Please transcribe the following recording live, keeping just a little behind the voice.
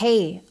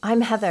Hey,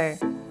 I'm Heather,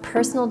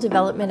 personal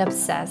development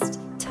obsessed,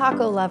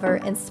 taco lover,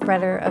 and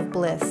spreader of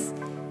bliss.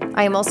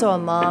 I am also a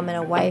mom and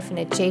a wife and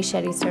a Jay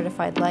Shetty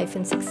certified life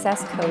and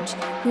success coach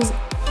who's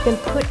been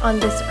put on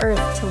this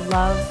earth to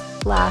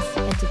love, laugh,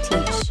 and to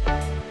teach.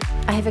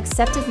 I have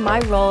accepted my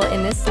role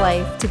in this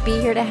life to be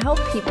here to help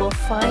people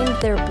find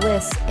their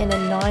bliss in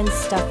a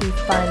non-stuffy,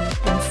 fun,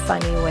 and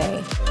funny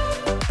way.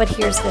 But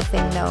here's the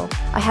thing though,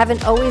 I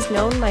haven't always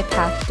known my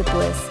path to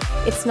bliss.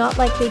 It's not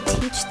like they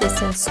teach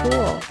this in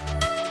school.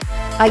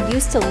 I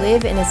used to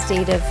live in a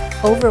state of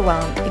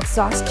overwhelm,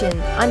 exhaustion,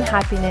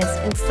 unhappiness,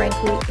 and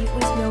frankly, it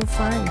was no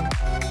fun.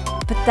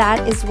 But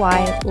that is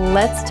why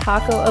Let's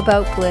Taco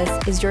About Bliss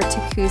is your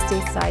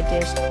Tuesday side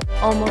dish,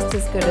 almost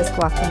as good as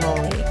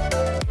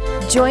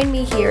guacamole. Join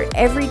me here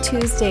every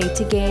Tuesday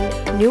to gain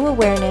new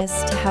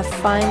awareness, to have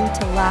fun,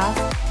 to laugh,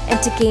 and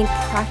to gain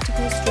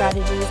practical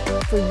strategies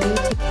for you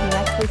to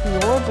connect with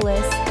your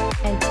bliss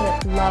and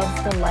to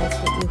love the life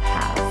that you have.